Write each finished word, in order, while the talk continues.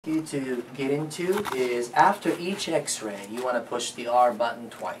You to get into is after each x-ray you want to push the R button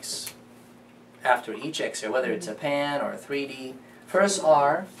twice. After each x-ray, whether it's a pan or a 3D, first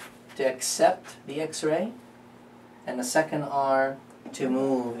R to accept the x-ray and the second R to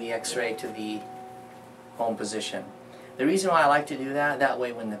move the x-ray to the home position. The reason why I like to do that, that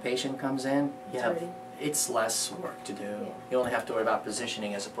way when the patient comes in, it's less work to do. Yeah. You only have to worry about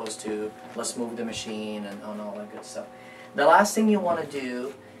positioning as opposed to let's move the machine and all that good stuff. The last thing you want to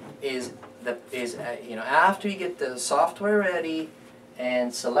do is after you get the software ready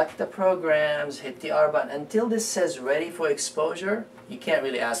and select the programs, hit the R button, until this says ready for exposure, you can't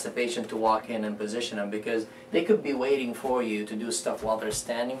really ask the patient to walk in and position them because they could be waiting for you to do stuff while they're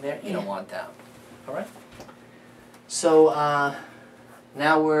standing there. You don't want that. All right? So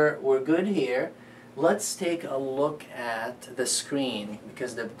now we're good here. Let's take a look at the screen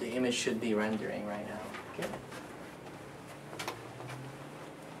because the image should be rendering right now. Okay?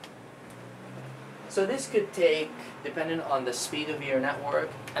 So this could take, depending on the speed of your network,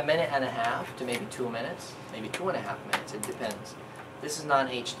 1.5 minutes to maybe 2 minutes, maybe 2.5 minutes, it depends. This is not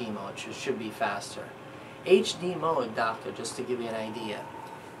HD mode, so it should be faster. HD mode, doctor, just to give you an idea,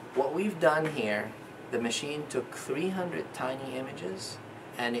 what we've done here, the machine took 300 tiny images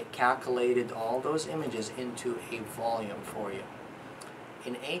and it calculated all those images into a volume for you.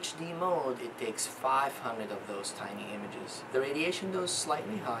 In HD mode, it takes 500 of those tiny images. The radiation dose is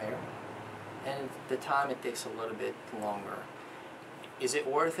slightly higher, and the time it takes a little bit longer. Is it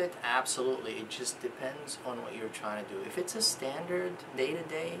worth it? Absolutely. It just depends on what you're trying to do. If it's a standard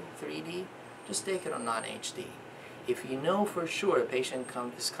day-to-day 3D, just take it on non-HD. If you know for sure a patient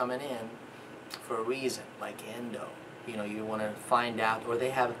is coming in for a reason, like endo, you want to find out, or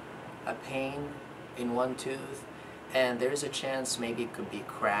they have a pain in one tooth, and there's a chance maybe it could be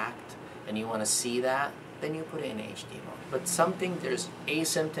cracked, and you want to see that, then you put it in HD mode. But something there's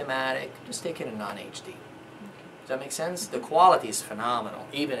asymptomatic, just take it in non-HD. Does that make sense? The quality is phenomenal,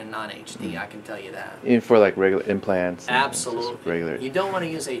 even in non-HD, I can tell you that. Even for like regular implants? Absolutely. Regular. You don't want to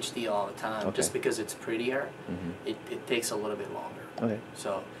use HD all the time, just because it's prettier. It takes a little bit longer. Okay.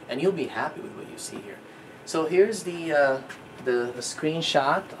 So, and you'll be happy with what you see here. So here's the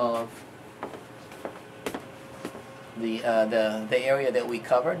screenshot of the area that we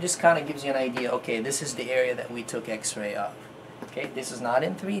covered. Just kind of gives you an idea, okay, this is the area that we took x-ray of. Okay, this is not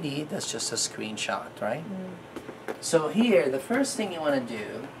in 3D, that's just a screenshot, right? So here, the first thing you want to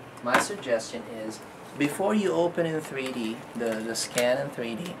do, my suggestion is, before you open in 3D, the scan in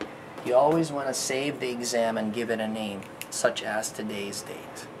 3D, you always want to save the exam and give it a name, such as today's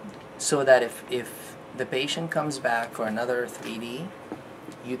date. So that if the patient comes back for another 3D,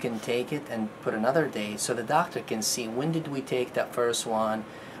 you can take it and put another date so the doctor can see when did we take that first one,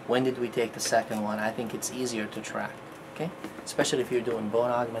 when did we take the second one. I think it's easier to track, okay? Especially if you're doing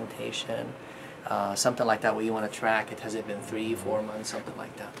bone augmentation, something like that where you want to track it. Has it been 3, 4 months, something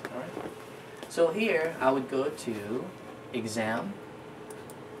like that, all right? So here, I would go to Exam,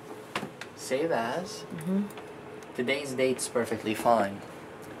 Save As. Today's date's perfectly fine.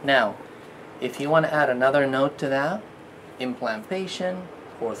 Now, if you want to add another note to that, implant patient,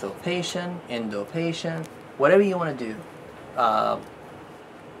 ortho patient, endo patient, whatever you want to do,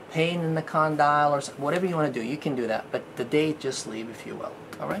 pain in the condyle or whatever you want to do, you can do that. But the date, just leave if you will.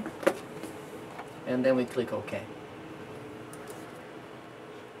 All right? And then we click OK.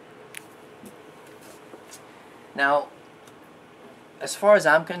 Now, as far as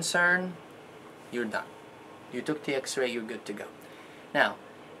I'm concerned, you're done. You took the x-ray, you're good to go. Now,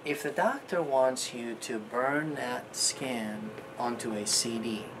 if the doctor wants you to burn that scan onto a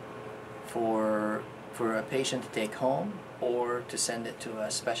CD for a patient to take home, or to send it to a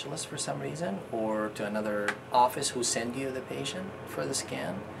specialist for some reason, or to another office who send you the patient for the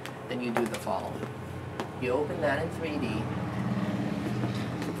scan, then you do the following. You open that in 3D.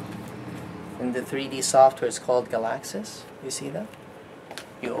 And the 3D software is called Galaxis. You see that?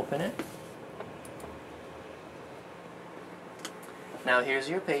 You open it. Now here's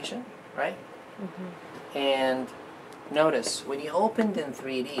your patient, right? And notice, when you opened in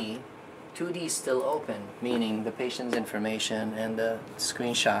 3D, 2D is still open, meaning the patient's information and the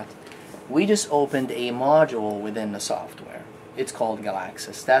screenshot. We just opened a module within the software. It's called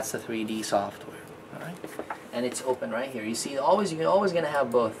Galaxis. That's the 3D software, all right? And it's open right here. You see, you're always going to have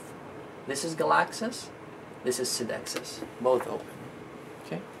both. This is Galaxis, this is SIDEXIS, both open,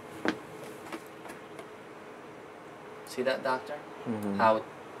 okay? See that, doctor? How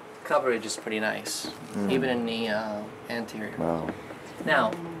coverage is pretty nice, even in the anterior. Wow.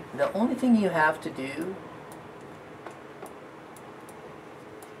 Now, the only thing you have to do,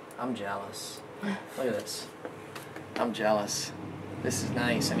 I'm jealous. Look at this. I'm jealous. This is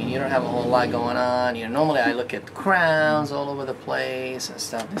nice. I mean, you don't have a whole lot going on. You know, normally I look at crowns all over the place and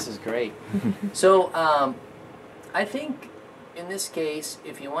stuff. This is great. So I think in this case,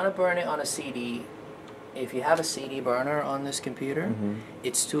 if you want to burn it on a CD, if you have a CD burner on this computer,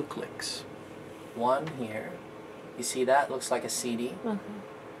 it's 2 clicks. One here. You see that? Looks like a CD.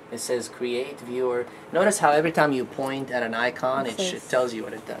 It says create viewer. Notice how every time you point at an icon, it tells you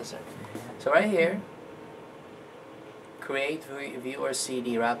what it does. So right here, create viewer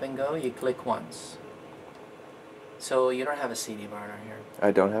CD wrap and go. You click once. So you don't have a CD burner here.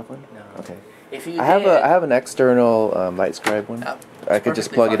 I don't have one? No. Okay. If you I have an external light scribe one. I could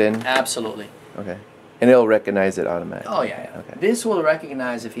just plug it in? Absolutely. Okay. And it'll recognize it automatically? Oh yeah, yeah. Okay. This will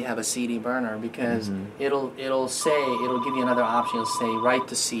recognize if you have a CD burner because it'll give you another option. It'll say write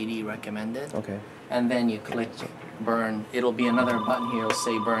to CD recommended. Okay. And then you click burn. It'll be another button here. It'll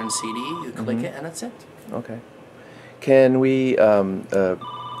say burn CD. You click it and that's it. Okay. Can we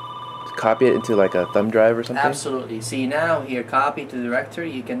copy it into like a thumb drive or something? Absolutely. See now here, copy to the directory.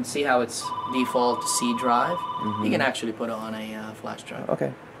 You can see how it's default to C drive. You can actually put it on a flash drive.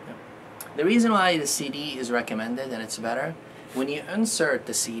 Okay. The reason why the CD is recommended and it's better, when you insert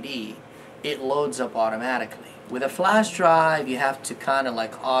the CD, it loads up automatically. With a flash drive, you have to kind of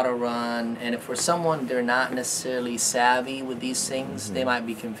like auto run, and if for someone they're not necessarily savvy with these things, they might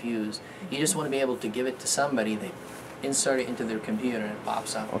be confused. You just want to be able to give it to somebody, they insert it into their computer and it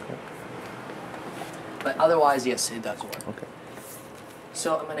pops up. Okay. But otherwise, yes, it does work. Okay.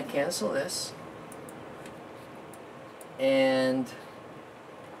 So I'm going to cancel this, and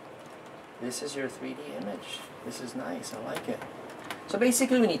this is your 3D image. This is nice, I like it. So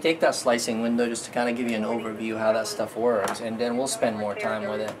basically when you take that slicing window, just to kind of give you an overview how that stuff works, and then we'll spend more time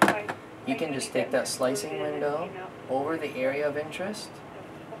with it. You can just take that slicing window over the area of interest,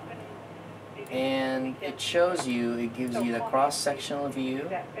 and it shows you, it gives you the cross-sectional view.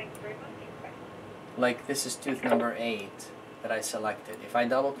 Like this is tooth number 8 that I selected. If I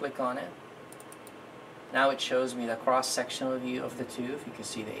double click on it, now it shows me the cross-sectional view of the tooth. You can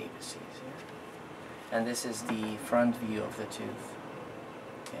see the apices here. And this is the front view of the tooth.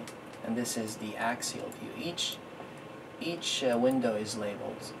 Okay. And this is the axial view. Each window is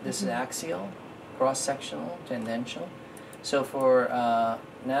labeled. This is axial, cross-sectional, tangential. So for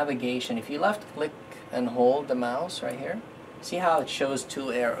navigation, if you left click and hold the mouse right here, see how it shows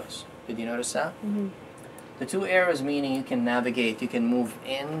 2 arrows. Did you notice that? The 2 arrows meaning you can navigate, you can move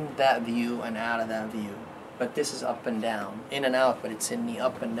in that view and out of that view. But this is up and down, in and out, but it's in the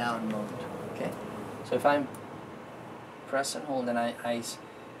up and down mode. Okay? So if I press and hold, and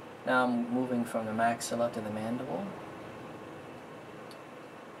now I'm moving from the maxilla to the mandible.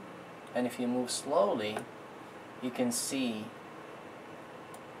 And if you move slowly, you can see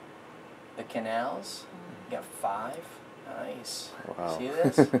the canals. You got 5. Nice. Wow. See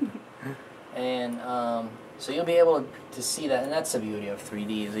this? And so you'll be able to see that, and that's the beauty of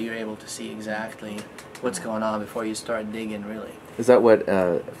 3D, is that you're able to see exactly what's going on before you start digging, really. Is that what,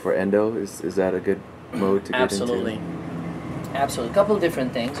 for endo, is that a good mode to get Absolutely. into? Absolutely. A couple of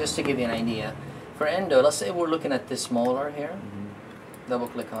different things, just to give you an idea. For endo, let's say we're looking at this molar here. Double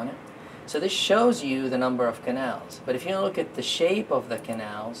click on it. So this shows you the number of canals. But if you look at the shape of the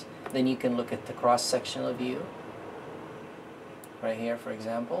canals, then you can look at the cross-sectional view. Right here, for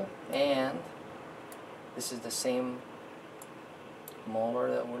example, and this is the same molar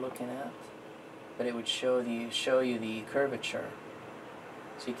that we're looking at, but it would show you the curvature.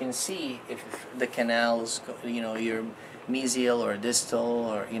 So you can see if the canals, you know, your mesial or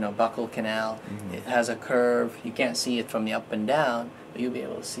distal or buccal canal, it has a curve. You can't see it from the up and down, but you'll be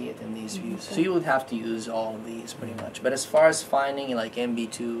able to see it in these views. So you would have to use all of these pretty much. But as far as finding like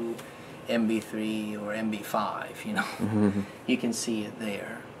MB2, MB3 or MB5, you can see it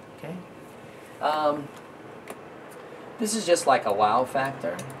there. Okay. This is just like a wow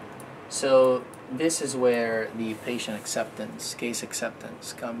factor. So this is where the patient acceptance, case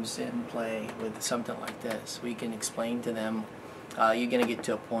acceptance comes in play with something like this. We can explain to them, you're going to get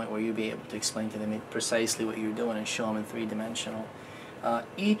to a point where you'll be able to explain to them precisely what you're doing and show them in 3-dimensional.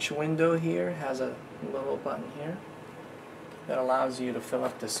 Each window here has a little button here that allows you to fill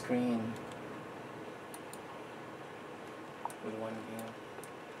up the screen with one view.